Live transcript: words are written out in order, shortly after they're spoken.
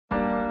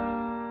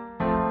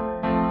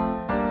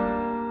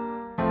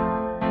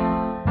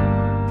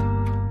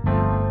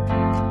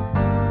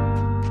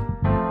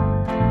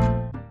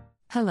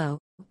Hello,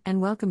 and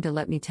welcome to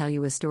Let Me Tell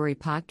You a Story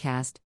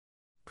podcast,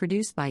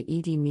 produced by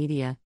ED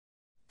Media.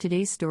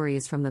 Today's story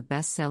is from the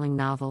best-selling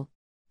novel,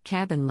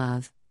 Cabin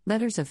Love,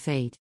 Letters of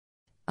Fate,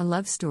 a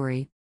love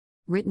story,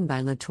 written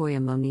by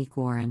Latoya Monique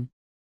Warren.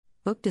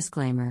 Book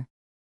disclaimer: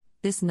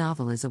 this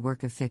novel is a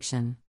work of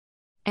fiction.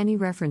 Any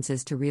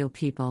references to real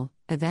people,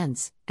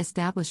 events,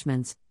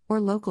 establishments,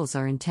 or locals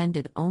are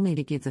intended only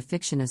to give the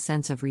fiction a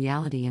sense of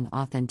reality and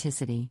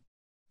authenticity.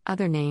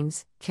 Other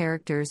names,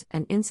 characters,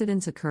 and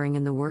incidents occurring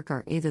in the work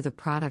are either the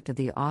product of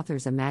the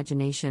author's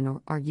imagination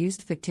or are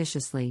used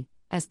fictitiously,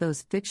 as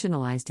those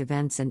fictionalized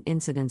events and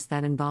incidents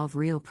that involve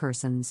real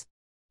persons.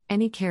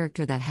 Any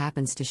character that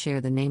happens to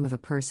share the name of a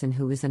person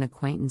who is an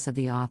acquaintance of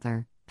the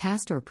author,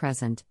 past or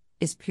present,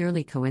 is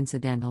purely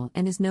coincidental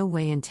and is no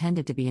way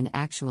intended to be an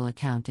actual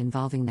account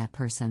involving that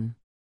person.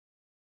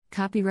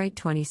 Copyright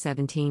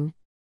 2017.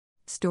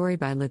 Story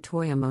by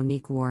Latoya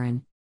Monique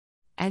Warren.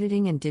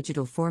 Editing and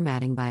digital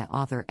formatting by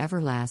author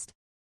Everlast.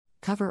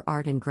 Cover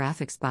art and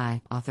graphics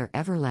by author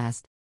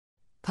Everlast.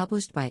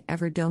 Published by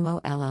Everdomo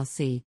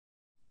LLC.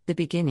 The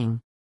beginning.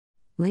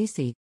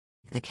 Lacey.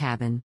 The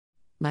cabin.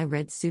 My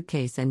red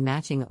suitcase and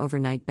matching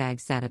overnight bag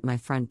sat at my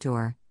front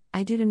door.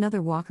 I did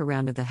another walk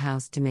around of the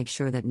house to make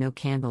sure that no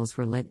candles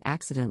were lit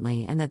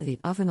accidentally and that the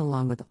oven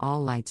along with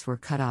all lights were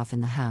cut off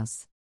in the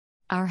house.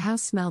 Our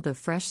house smelled of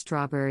fresh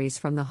strawberries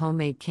from the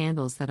homemade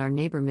candles that our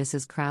neighbor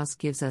Mrs. Krause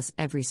gives us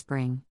every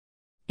spring.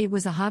 It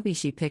was a hobby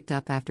she picked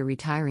up after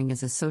retiring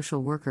as a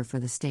social worker for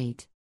the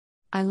state.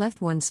 I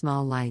left one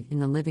small light in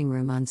the living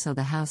room on so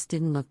the house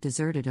didn't look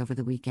deserted over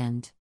the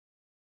weekend.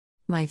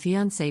 My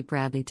fiancé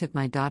Bradley took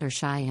my daughter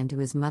Cheyenne to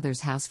his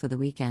mother's house for the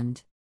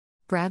weekend.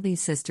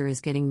 Bradley's sister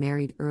is getting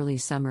married early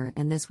summer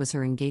and this was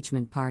her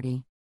engagement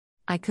party.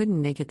 I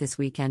couldn't make it this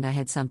weekend. I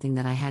had something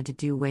that I had to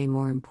do way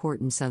more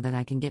important so that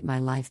I can get my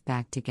life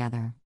back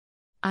together.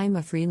 I'm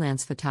a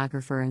freelance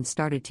photographer and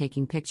started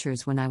taking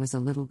pictures when I was a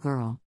little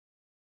girl.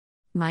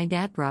 My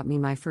dad brought me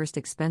my first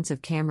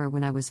expensive camera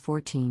when I was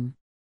 14.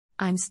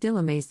 I'm still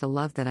amazed the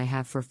love that I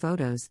have for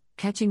photos,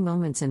 catching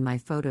moments in my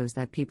photos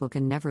that people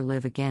can never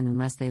live again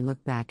unless they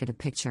look back at a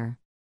picture.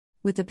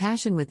 With the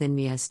passion within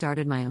me, I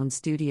started my own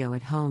studio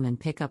at home and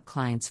pick up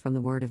clients from the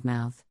word of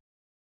mouth.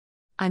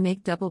 I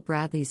make double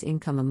Bradley's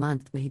income a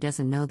month, but he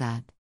doesn't know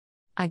that.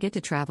 I get to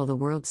travel the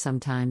world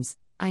sometimes.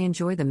 I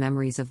enjoy the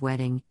memories of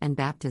wedding and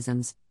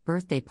baptisms,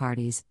 birthday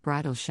parties,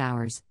 bridal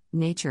showers,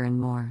 nature and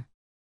more.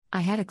 I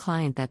had a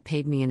client that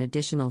paid me an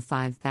additional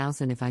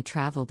 $5,000 if I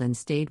traveled and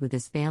stayed with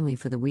his family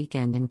for the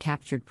weekend and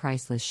captured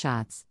priceless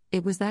shots.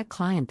 It was that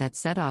client that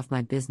set off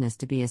my business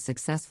to be as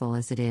successful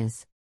as it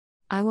is.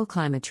 I will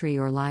climb a tree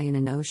or lie in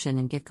an ocean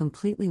and get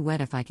completely wet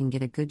if I can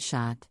get a good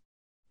shot.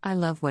 I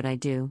love what I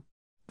do.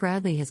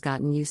 Bradley has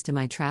gotten used to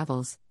my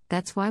travels.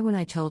 That's why when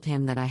I told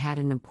him that I had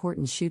an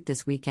important shoot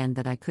this weekend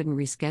that I couldn't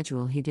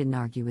reschedule, he didn't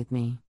argue with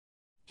me.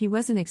 He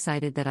wasn't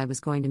excited that I was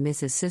going to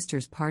miss his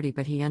sister's party,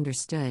 but he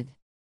understood.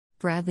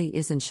 Bradley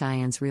isn't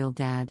Cheyenne's real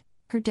dad.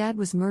 Her dad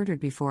was murdered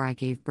before I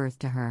gave birth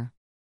to her.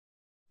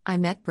 I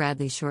met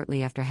Bradley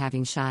shortly after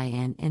having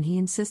Cheyenne and he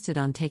insisted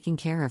on taking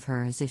care of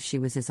her as if she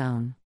was his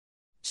own.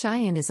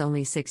 Cheyenne is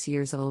only 6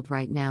 years old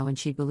right now and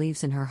she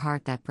believes in her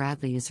heart that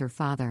Bradley is her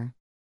father.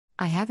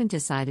 I haven't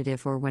decided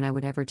if or when I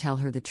would ever tell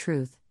her the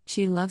truth.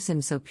 She loves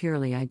him so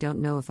purely I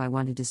don't know if I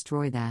want to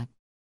destroy that.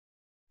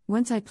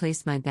 Once I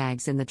placed my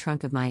bags in the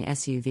trunk of my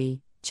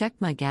SUV, checked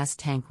my gas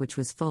tank which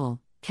was full,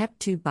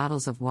 kept 2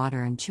 bottles of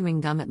water and chewing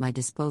gum at my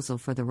disposal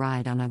for the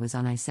ride I was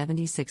on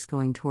I-76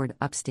 going toward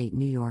upstate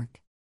New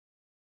York.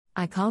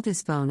 I called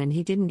his phone and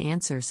he didn't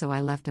answer, so I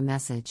left a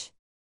message.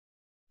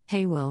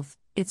 Hey Wolf,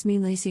 it's me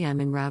Lacey,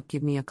 I'm en route,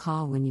 give me a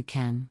call when you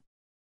can.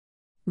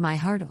 My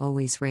heart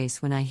always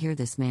races when I hear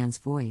this man's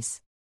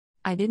voice.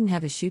 I didn't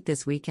have a shoot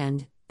this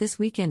weekend. This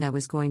weekend I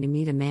was going to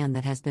meet a man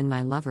that has been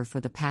my lover for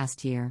the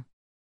past year.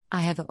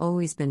 I have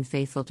always been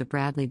faithful to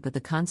Bradley, but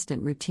the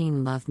constant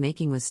routine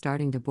love-making was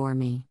starting to bore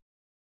me.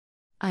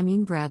 I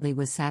mean, Bradley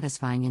was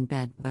satisfying in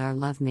bed, but our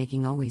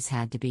lovemaking always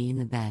had to be in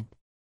the bed.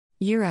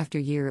 Year after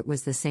year it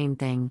was the same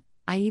thing.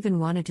 I even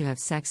wanted to have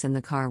sex in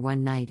the car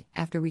one night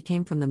after we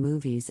came from the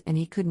movies and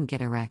he couldn't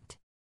get erect.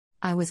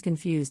 I was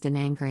confused and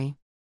angry.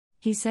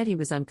 He said he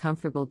was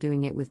uncomfortable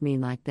doing it with me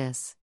like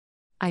this.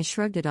 I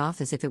shrugged it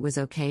off as if it was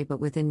okay, but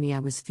within me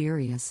I was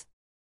furious.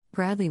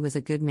 Bradley was a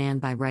good man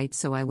by rights,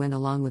 so I went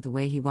along with the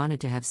way he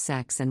wanted to have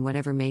sex and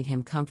whatever made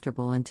him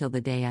comfortable until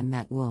the day I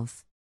met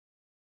Wolf.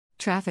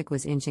 Traffic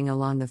was inching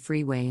along the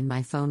freeway and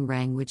my phone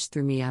rang, which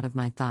threw me out of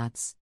my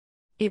thoughts.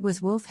 It was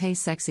Wolf. Hey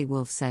sexy,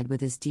 Wolf said with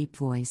his deep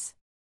voice.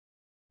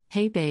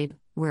 Hey babe,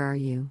 where are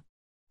you?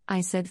 I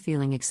said,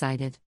 feeling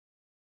excited.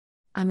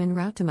 I'm en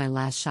route to my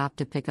last shop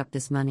to pick up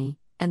this money,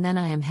 and then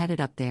I am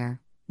headed up there,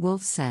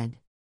 Wolf said.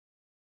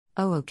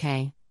 Oh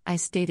okay, I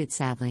stated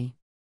sadly.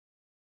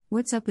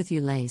 What's up with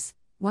you Lace?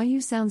 Why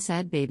you sound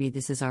sad baby?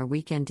 This is our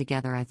weekend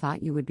together, I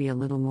thought you would be a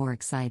little more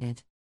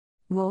excited.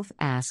 Wolf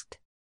asked.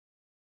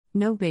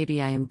 No baby,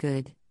 I am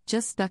good,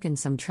 just stuck in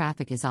some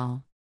traffic is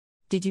all.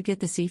 Did you get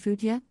the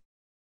seafood yet?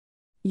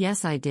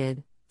 Yes I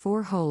did,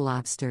 4 whole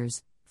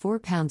lobsters, 4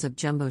 pounds of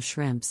jumbo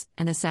shrimps,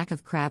 and a sack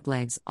of crab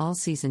legs, all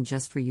seasoned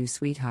just for you,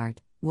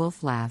 sweetheart,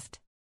 Wolf laughed.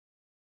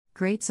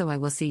 Great, so I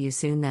will see you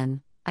soon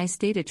then, I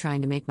stated,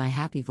 trying to make my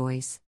happy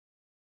voice.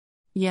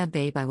 Yeah,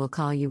 babe, I will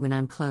call you when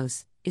I'm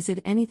close. Is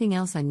it anything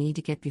else I need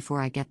to get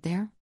before I get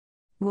there?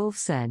 Wolf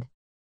said.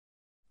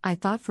 I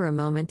thought for a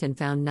moment and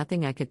found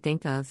nothing I could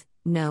think of.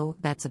 No,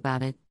 that's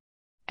about it.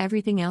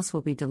 Everything else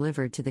will be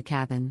delivered to the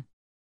cabin.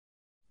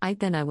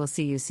 Then I will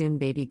see you soon,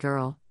 baby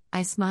girl.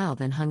 I smiled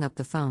and hung up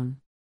the phone.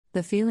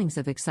 The feelings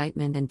of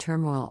excitement and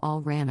turmoil all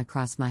ran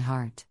across my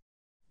heart.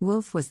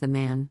 Wolf was the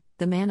man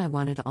I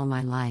wanted all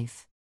my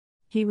life.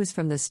 He was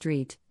from the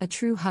street, a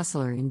true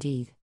hustler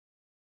indeed.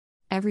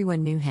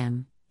 Everyone knew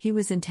him. He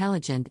was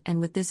intelligent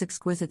and with this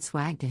exquisite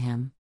swag to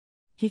him.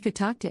 He could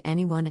talk to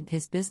anyone, and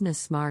his business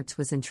smarts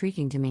was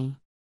intriguing to me.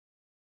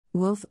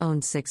 Wolf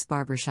owned 6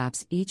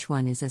 barbershops, each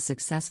one is as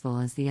successful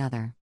as the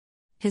other.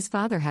 His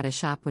father had a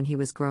shop when he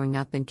was growing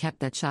up and kept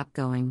that shop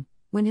going.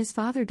 When his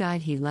father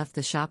died, he left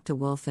the shop to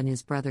Wolf and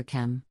his brother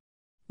Kem.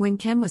 When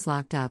Kem was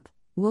locked up,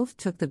 Wolf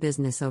took the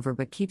business over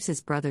but keeps his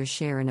brother's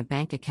share in a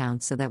bank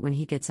account so that when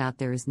he gets out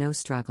there is no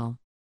struggle.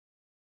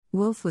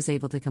 Wolf was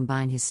able to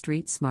combine his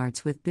street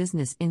smarts with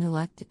business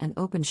intellect and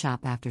open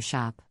shop after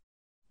shop.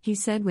 He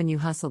said when you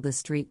hustle the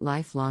street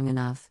life long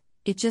enough,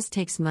 it just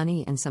takes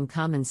money and some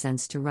common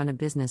sense to run a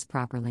business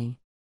properly.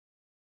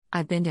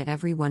 I've been to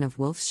every one of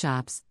Wolf's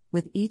shops,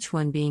 with each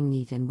one being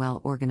neat and well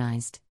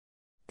organized.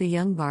 The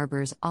young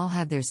barbers all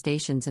have their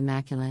stations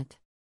immaculate.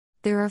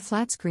 There are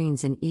flat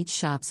screens in each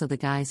shop so the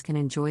guys can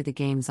enjoy the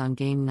games on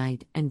game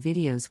night and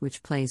videos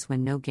which plays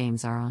when no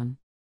games are on.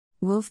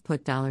 Wolf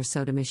put dollar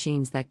soda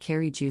machines that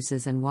carry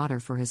juices and water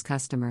for his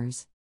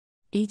customers.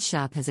 Each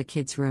shop has a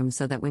kids' room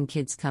so that when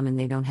kids come and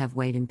they don't have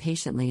wait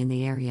impatiently in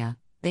the area,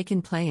 they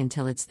can play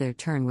until it's their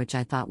turn, which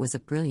I thought was a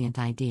brilliant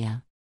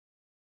idea.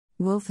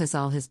 Wolf has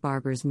all his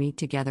barbers meet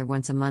together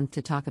once a month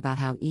to talk about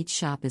how each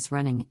shop is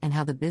running and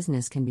how the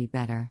business can be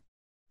better.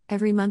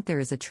 Every month there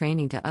is a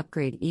training to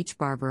upgrade each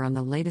barber on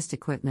the latest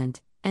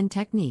equipment and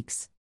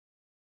techniques.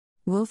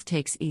 Wolf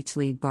takes each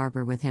lead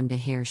barber with him to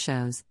hair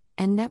shows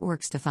and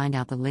networks to find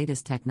out the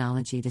latest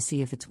technology to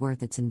see if it's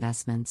worth its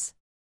investments.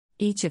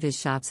 Each of his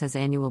shops has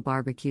annual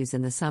barbecues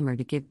in the summer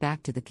to give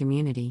back to the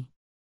community.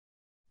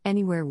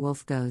 Anywhere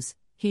Wolf goes,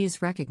 he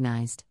is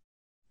recognized.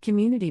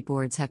 Community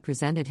boards have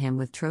presented him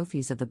with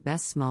trophies of the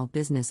best small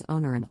business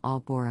owner in all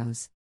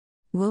boroughs.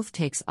 Wolf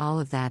takes all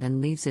of that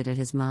and leaves it at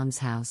his mom's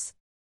house.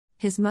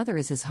 His mother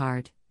is his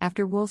heart.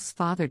 After Wolf's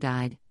father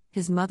died,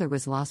 his mother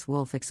was lost,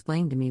 Wolf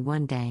explained to me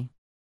one day.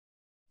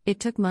 It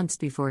took months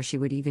before she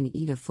would even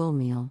eat a full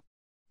meal.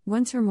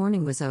 Once her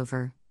mourning was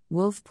over,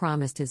 Wolf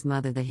promised his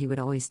mother that he would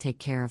always take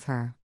care of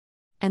her.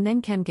 And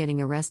then Kem getting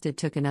arrested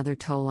took another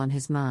toll on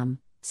his mom,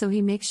 so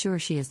he makes sure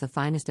she has the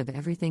finest of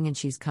everything and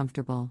she's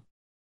comfortable.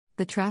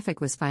 The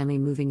traffic was finally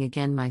moving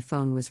again. My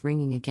phone was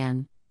ringing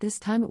again. This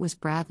time it was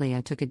Bradley.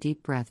 I took a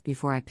deep breath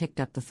before I picked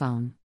up the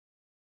phone.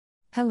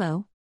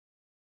 Hello?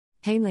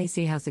 Hey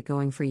Lacey, how's it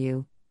going for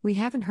you? We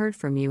haven't heard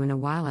from you in a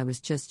while. I was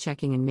just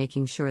checking and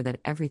making sure that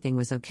everything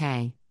was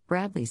okay,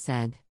 Bradley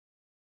said.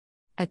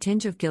 A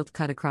tinge of guilt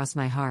cut across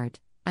my heart.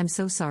 I'm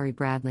so sorry,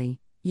 Bradley.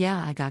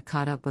 Yeah, I got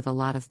caught up with a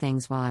lot of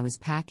things while I was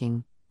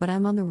packing, but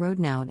I'm on the road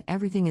now and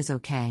everything is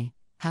okay.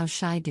 How's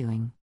Shy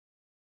doing?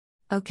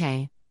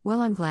 Okay,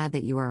 well, I'm glad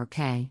that you are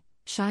okay.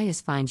 Shy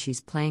is fine. She's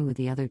playing with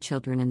the other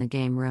children in the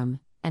game room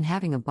and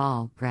having a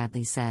ball,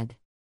 Bradley said.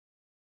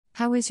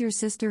 How is your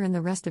sister and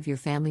the rest of your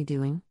family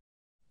doing?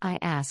 I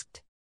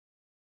asked.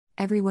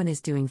 Everyone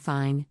is doing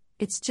fine.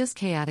 It's just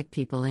chaotic,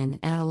 people in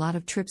and a lot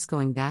of trips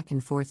going back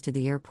and forth to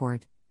the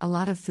airport, a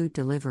lot of food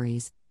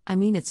deliveries. I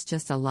mean, it's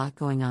just a lot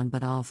going on,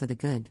 but all for the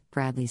good,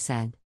 Bradley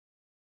said.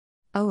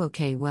 Oh,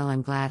 okay, well,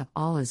 I'm glad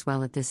all is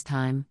well at this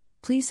time.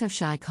 Please have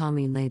Shy call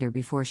me later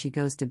before she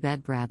goes to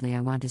bed, Bradley.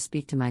 I want to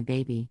speak to my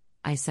baby,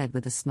 I said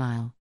with a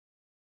smile.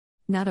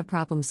 Not a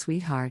problem,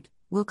 sweetheart.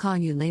 We'll call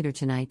you later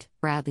tonight,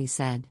 Bradley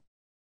said.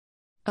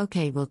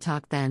 Okay, we'll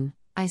talk then,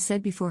 I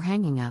said before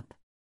hanging up.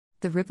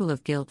 The ripple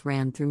of guilt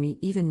ran through me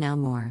even now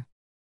more.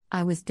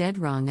 I was dead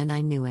wrong and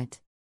I knew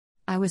it.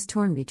 I was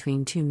torn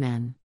between two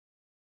men.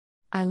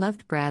 I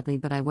loved Bradley,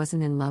 but I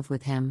wasn't in love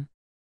with him.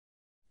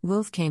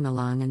 Wolf came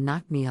along and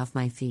knocked me off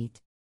my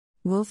feet.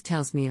 Wolf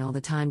tells me all the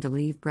time to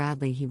leave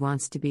Bradley. He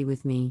wants to be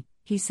with me.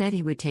 He said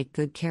he would take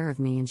good care of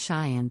me and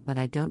Cheyenne, but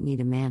I don't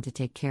need a man to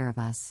take care of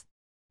us.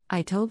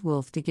 I told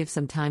Wolf to give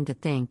some time to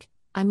think.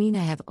 I mean,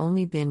 I have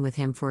only been with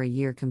him for a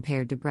year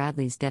compared to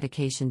Bradley's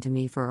dedication to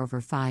me for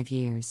over 5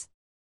 years.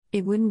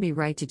 It wouldn't be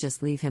right to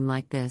just leave him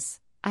like this.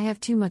 I have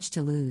too much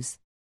to lose.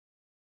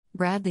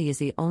 Bradley is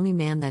the only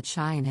man that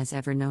Cheyenne has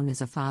ever known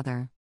as a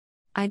father.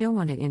 I don't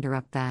want to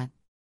interrupt that.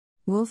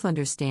 Wolf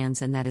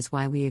understands, and that is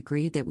why we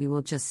agreed that we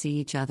will just see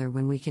each other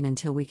when we can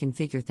until we can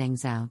figure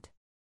things out.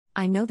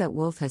 I know that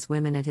Wolf has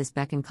women at his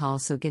beck and call,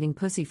 so getting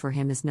pussy for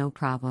him is no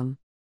problem.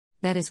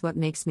 That is what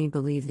makes me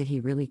believe that he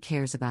really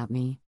cares about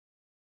me.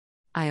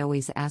 I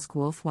always ask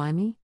Wolf why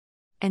me?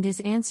 And his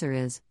answer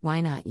is,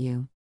 why not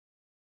you?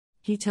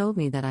 He told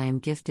me that I am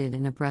gifted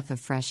and a breath of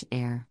fresh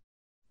air.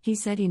 He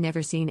said he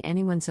never seen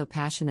anyone so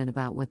passionate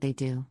about what they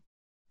do.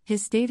 He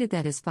stated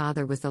that his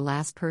father was the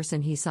last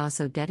person he saw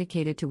so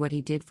dedicated to what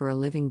he did for a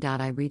living.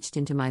 I reached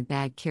into my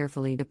bag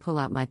carefully to pull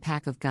out my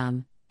pack of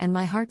gum, and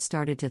my heart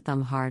started to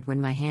thump hard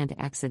when my hand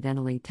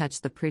accidentally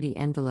touched the pretty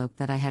envelope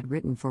that I had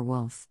written for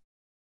Wolf.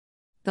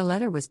 The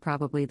letter was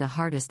probably the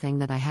hardest thing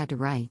that I had to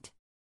write.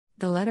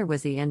 The letter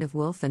was the end of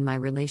Wolf and my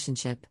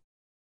relationship.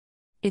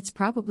 It's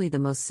probably the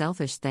most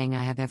selfish thing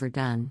I have ever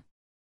done.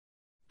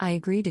 I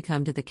agreed to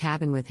come to the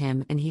cabin with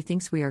him, and he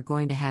thinks we are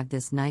going to have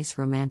this nice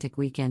romantic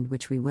weekend,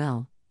 which we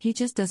will. He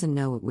just doesn't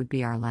know it would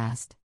be our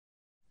last.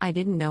 I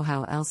didn't know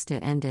how else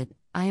to end it.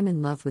 I am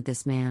in love with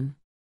this man.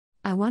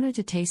 I wanted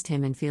to taste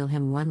him and feel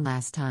him one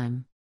last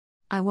time.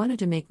 I wanted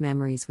to make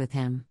memories with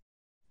him.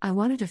 I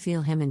wanted to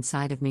feel him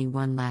inside of me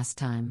one last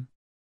time.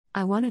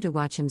 I wanted to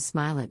watch him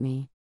smile at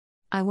me.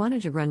 I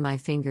wanted to run my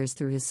fingers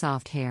through his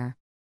soft hair.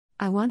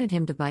 I wanted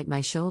him to bite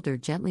my shoulder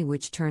gently,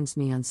 which turns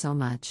me on so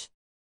much.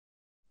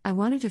 I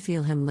wanted to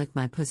feel him lick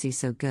my pussy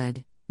so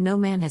good. No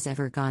man has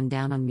ever gone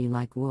down on me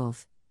like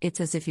Wolf.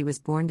 It's as if he was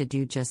born to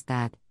do just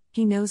that.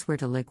 He knows where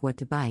to lick, what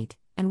to bite,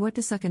 and what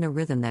to suck in a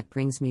rhythm that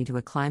brings me to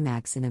a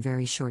climax in a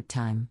very short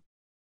time.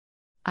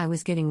 I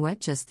was getting wet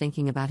just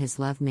thinking about his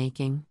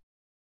love-making.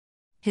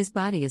 His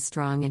body is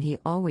strong and he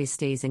always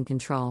stays in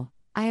control.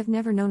 I have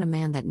never known a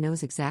man that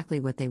knows exactly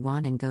what they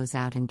want and goes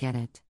out and get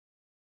it.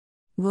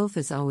 Wolf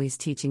is always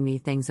teaching me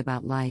things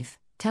about life,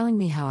 telling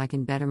me how I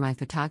can better my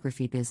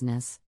photography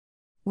business.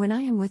 When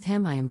I am with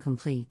him, I am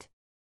complete.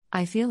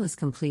 I feel as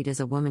complete as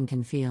a woman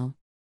can feel.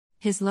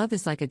 His love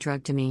is like a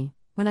drug to me.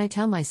 When I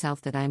tell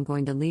myself that I am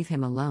going to leave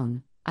him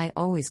alone, I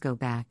always go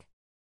back.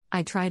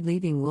 I tried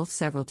leaving Wolf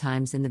several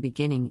times in the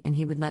beginning and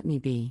he would let me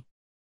be.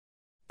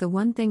 The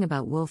one thing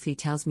about Wolf, he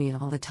tells me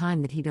all the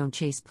time that he don't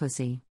chase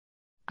pussy.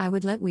 I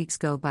would let weeks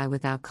go by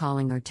without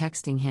calling or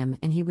texting him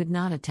and he would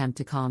not attempt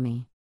to call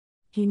me.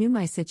 He knew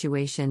my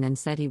situation and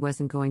said he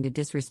wasn't going to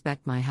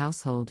disrespect my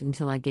household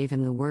until I gave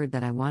him the word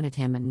that I wanted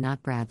him and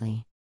not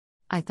Bradley.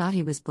 I thought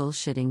he was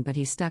bullshitting, but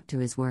he stuck to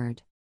his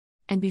word.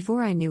 And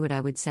before I knew it, I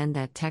would send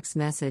that text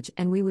message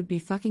and we would be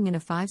fucking in a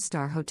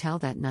 5-star hotel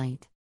that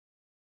night.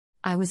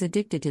 I was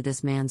addicted to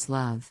this man's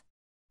love.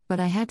 But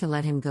I had to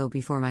let him go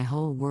before my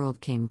whole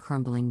world came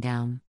crumbling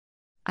down.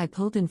 I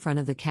pulled in front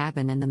of the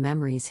cabin and the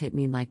memories hit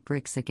me like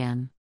bricks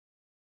again.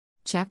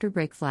 Chapter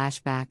break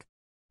flashback.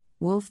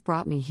 Wolf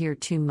brought me here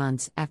 2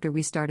 months after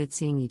we started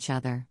seeing each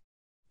other.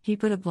 He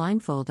put a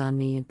blindfold on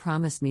me and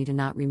promised me to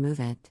not remove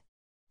it.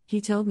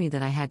 He told me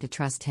that I had to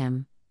trust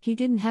him. He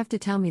didn't have to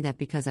tell me that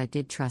because I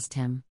did trust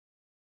him.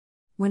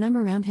 When I'm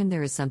around him,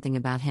 there is something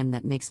about him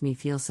that makes me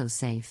feel so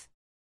safe.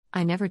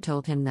 I never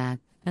told him that,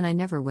 and I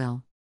never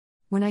will.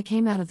 When I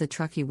came out of the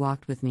truck, he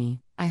walked with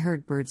me. I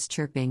heard birds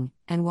chirping,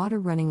 and water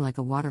running like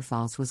a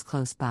waterfalls was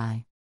close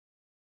by.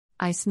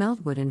 I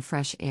smelled wood and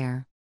fresh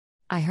air.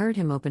 I heard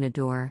him open a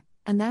door,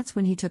 and that's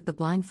when he took the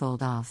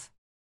blindfold off.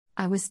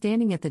 I was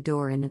standing at the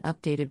door in an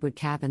updated wood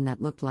cabin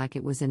that looked like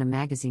it was in a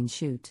magazine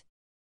shoot.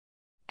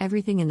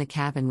 Everything in the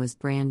cabin was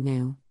brand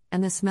new,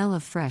 and the smell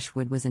of fresh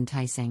wood was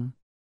enticing.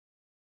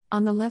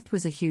 On the left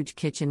was a huge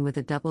kitchen with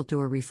a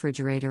double-door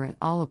refrigerator, and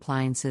all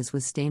appliances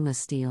was stainless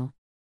steel.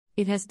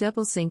 It has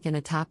double sink and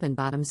a top and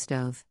bottom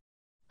stove.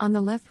 On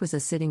the left was a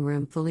sitting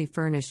room fully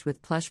furnished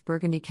with plush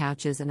burgundy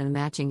couches and a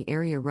matching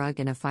area rug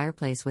and a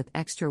fireplace with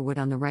extra wood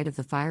on the right of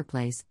the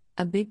fireplace.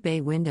 A big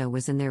bay window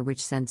was in there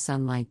which sent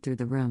sunlight through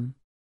the room.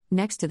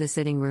 Next to the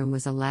sitting room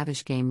was a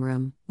lavish game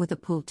room, with a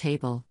pool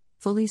table,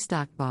 fully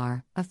stocked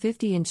bar, a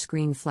 50-inch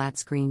screen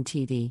flat-screen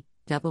TV,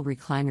 double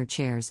recliner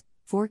chairs,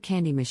 4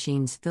 candy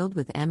machines filled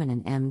with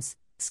M&Ms,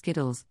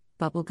 Skittles,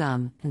 bubble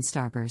gum, and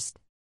Starburst.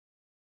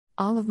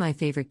 All of my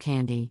favorite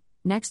candy.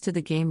 Next to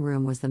the game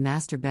room was the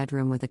master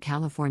bedroom with a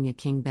California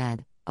king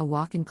bed, a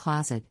walk-in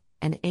closet,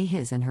 and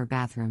his and her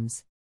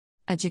bathrooms.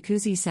 A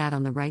jacuzzi sat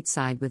on the right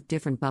side with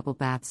different bubble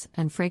baths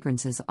and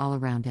fragrances all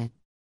around it.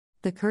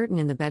 The curtain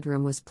in the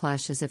bedroom was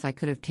plush, as if I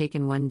could have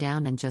taken one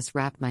down and just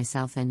wrapped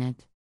myself in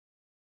it.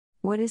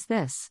 "What is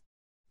this?"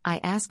 I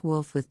asked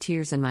Wolf with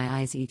tears in my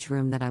eyes. Each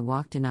room that I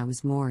walked in, I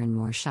was more and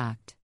more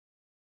shocked.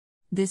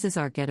 "This is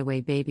our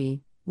getaway,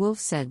 baby," Wolf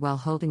said while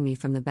holding me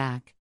from the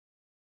back.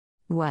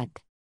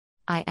 "What?"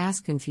 I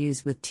asked,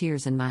 confused with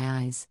tears in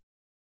my eyes.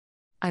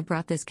 "I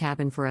brought this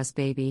cabin for us,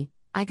 baby.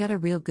 I got a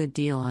real good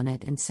deal on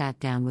it and sat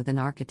down with an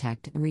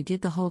architect and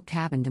redid the whole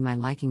cabin to my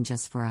liking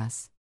just for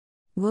us."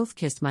 Wolf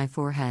kissed my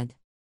forehead.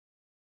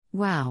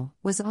 "Wow,"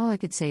 was all I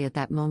could say at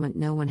that moment.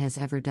 No one has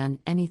ever done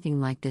anything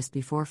like this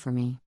before for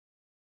me.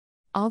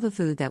 All the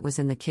food that was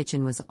in the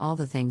kitchen was all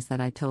the things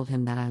that I told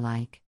him that I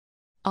like.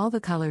 All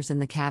the colors in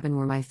the cabin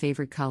were my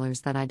favorite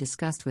colors that I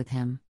discussed with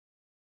him.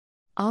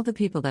 All the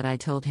people that I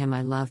told him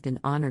I loved and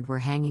honored were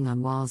hanging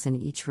on walls in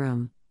each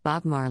room: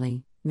 Bob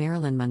Marley,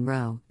 Marilyn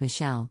Monroe,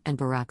 Michelle, and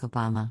Barack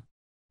Obama.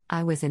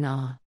 I was in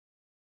awe.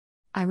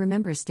 I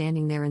remember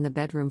standing there in the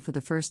bedroom for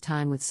the first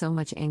time with so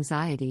much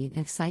anxiety and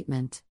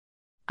excitement.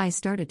 I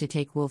started to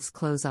take Wolf's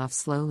clothes off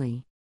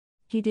slowly.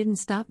 He didn't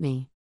stop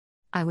me.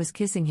 I was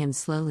kissing him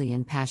slowly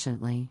and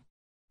passionately.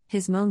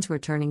 His moans were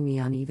turning me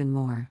on even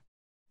more.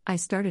 I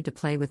started to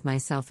play with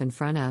myself in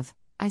front of.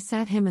 I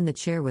sat him in the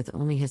chair with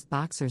only his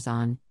boxers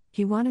on.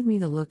 He wanted me.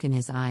 The look in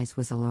his eyes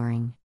was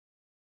alluring.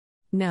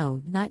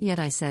 "No, not yet,"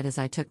 I said as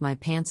I took my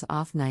pants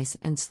off nice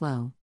and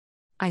slow.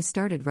 I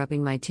started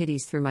rubbing my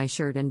titties through my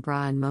shirt and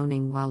bra and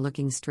moaning while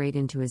looking straight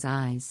into his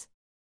eyes.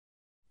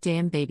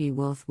 "Damn baby,"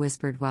 Wolf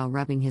whispered while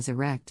rubbing his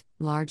erect,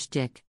 large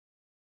dick.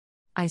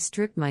 I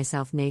stripped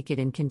myself naked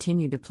and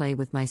continued to play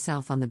with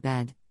myself on the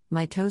bed.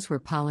 My toes were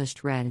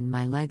polished red and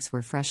my legs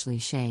were freshly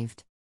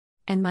shaved.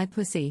 And my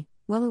pussy,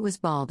 well, it was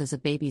bald as a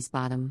baby's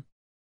bottom.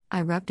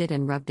 I rubbed it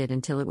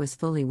until it was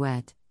fully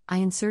wet. I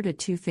inserted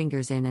 2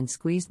 fingers in and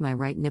squeezed my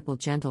right nipple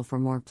gentle for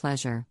more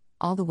pleasure,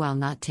 all the while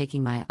not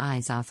taking my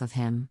eyes off of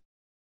him.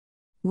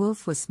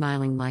 Wolf was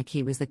smiling like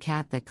he was the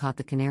cat that caught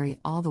the canary,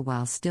 all the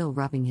while still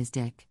rubbing his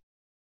dick.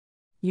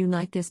 "You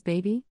like this,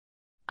 baby?"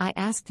 I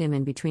asked him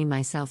in between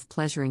my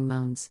self-pleasuring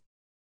moans.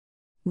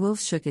 Wolf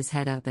shook his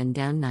head up and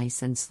down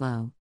nice and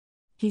slow.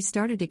 He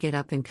started to get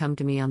up and come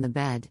to me on the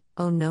bed.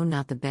 "Oh no,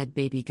 not the bed,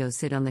 baby, go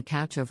sit on the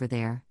couch over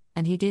there,"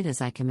 and he did as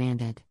I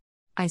commanded.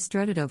 I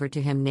strutted over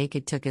to him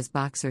naked, took his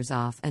boxers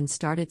off and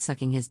started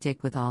sucking his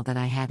dick with all that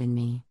I had in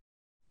me.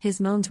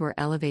 His moans were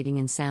elevating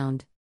in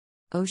sound.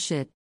 "Oh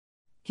shit,"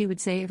 he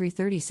would say every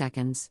 30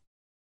 seconds.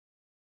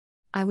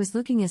 I was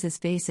looking at his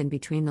face in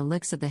between the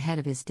licks of the head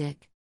of his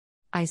dick.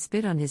 I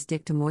spit on his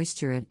dick to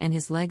moisture it and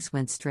his legs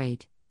went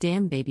straight.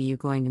 "Damn baby, you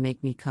going to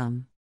make me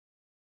come?"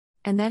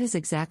 "And that is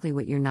exactly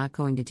what you're not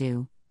going to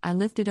do," I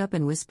lifted up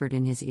and whispered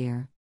in his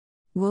ear.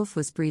 Wolf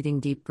was breathing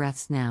deep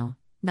breaths now,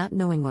 not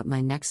knowing what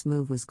my next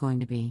move was going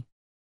to be.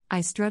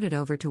 I strutted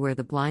over to where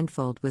the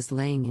blindfold was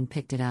laying and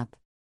picked it up.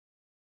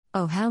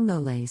 "Oh hell no,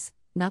 Lace,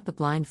 not the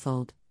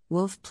blindfold,"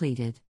 Wolf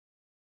pleaded.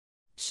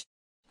 "Shh."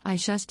 I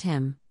shushed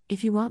him.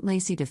 "If you want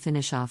Lacey to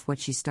finish off what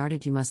she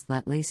started, you must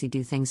let Lacey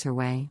do things her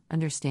way,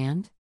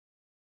 understand?"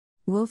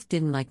 Wolf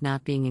didn't like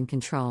not being in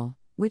control,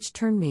 which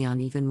turned me on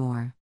even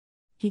more.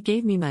 He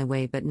gave me my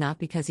way, but not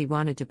because he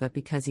wanted to, but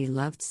because he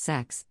loved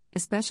sex,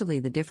 especially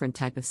the different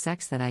type of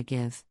sex that I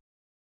give.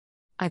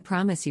 "I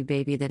promise you,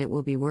 baby, that it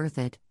will be worth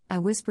it," I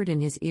whispered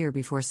in his ear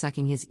before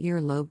sucking his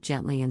ear lobe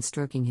gently and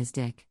stroking his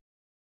dick.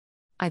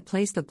 I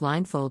placed the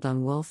blindfold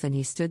on Wolf and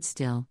he stood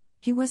still.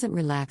 He wasn't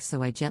relaxed,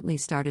 so I gently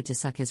started to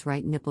suck his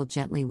right nipple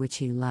gently, which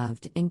he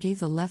loved, and gave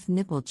the left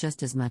nipple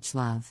just as much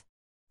love.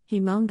 He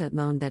moaned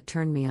that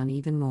turned me on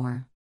even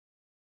more.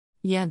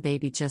 "Yeah,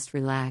 baby, just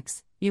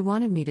relax. You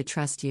wanted me to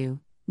trust you,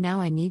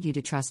 now I need you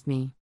to trust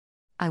me,"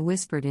 I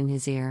whispered in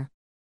his ear.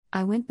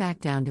 I went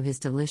back down to his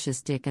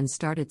delicious dick and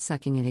started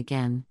sucking it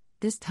again,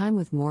 this time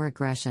with more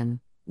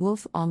aggression.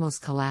 Wolf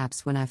almost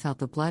collapsed when I felt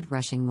the blood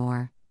rushing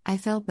more. I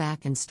fell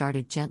back and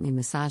started gently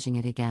massaging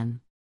it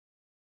again.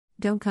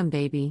 "Don't come,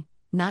 baby.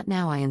 Not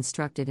now," I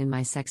instructed in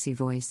my sexy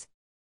voice.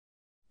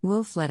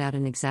 Wolf let out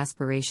an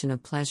exasperation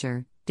of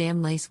pleasure.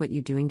 "Damn, Lace, what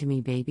you doing to me,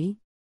 baby?"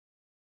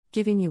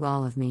 "Giving you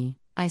all of me,"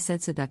 I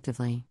said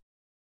seductively.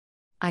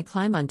 I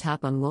climbed on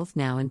top on Wolf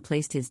now and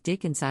placed his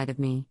dick inside of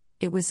me.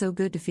 It was so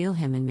good to feel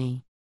him in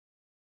me.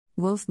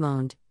 Wolf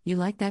moaned. "You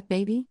like that,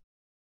 baby?"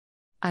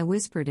 I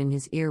whispered in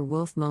his ear.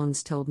 Wolf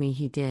moans told me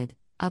he did.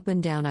 Up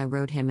and down I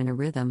rode him in a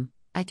rhythm.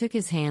 I took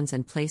his hands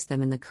and placed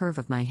them in the curve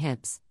of my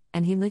hips,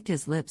 and he licked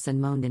his lips and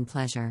moaned in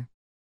pleasure.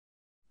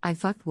 I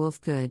fucked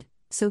Wolf good,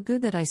 so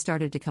good that I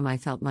started to come. I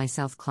felt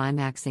myself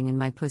climaxing and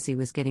my pussy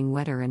was getting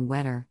wetter and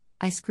wetter.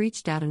 I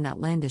screeched out an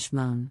outlandish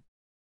moan.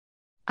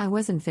 I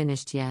wasn't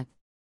finished yet.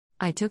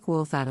 I took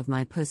Wolf out of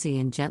my pussy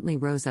and gently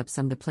rose up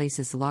some to place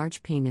his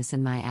large penis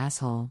in my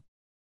asshole.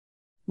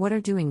 "What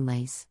are doing,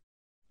 Lace?"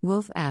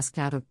 Wolf asked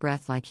out of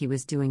breath like he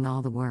was doing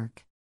all the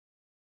work.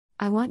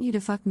 "I want you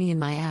to fuck me in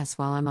my ass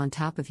while I'm on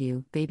top of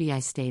you, baby," I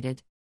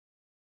stated.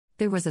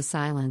 There was a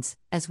silence,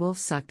 as Wolf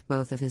sucked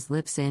both of his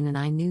lips in, and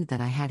I knew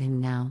that I had him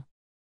now.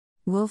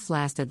 Wolf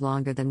lasted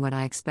longer than what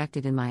I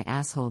expected in my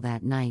asshole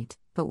that night,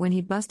 but when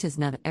he bust his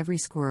nut, every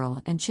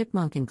squirrel and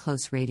chipmunk in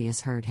close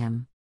radius heard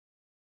him.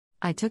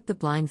 I took the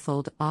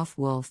blindfold off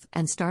Wolf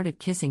and started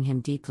kissing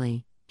him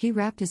deeply. He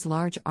wrapped his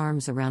large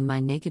arms around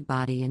my naked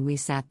body and we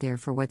sat there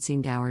for what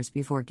seemed hours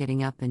before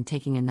getting up and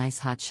taking a nice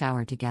hot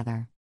shower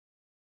together.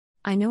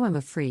 I know I'm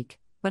a freak,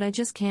 but I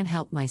just can't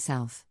help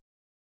myself.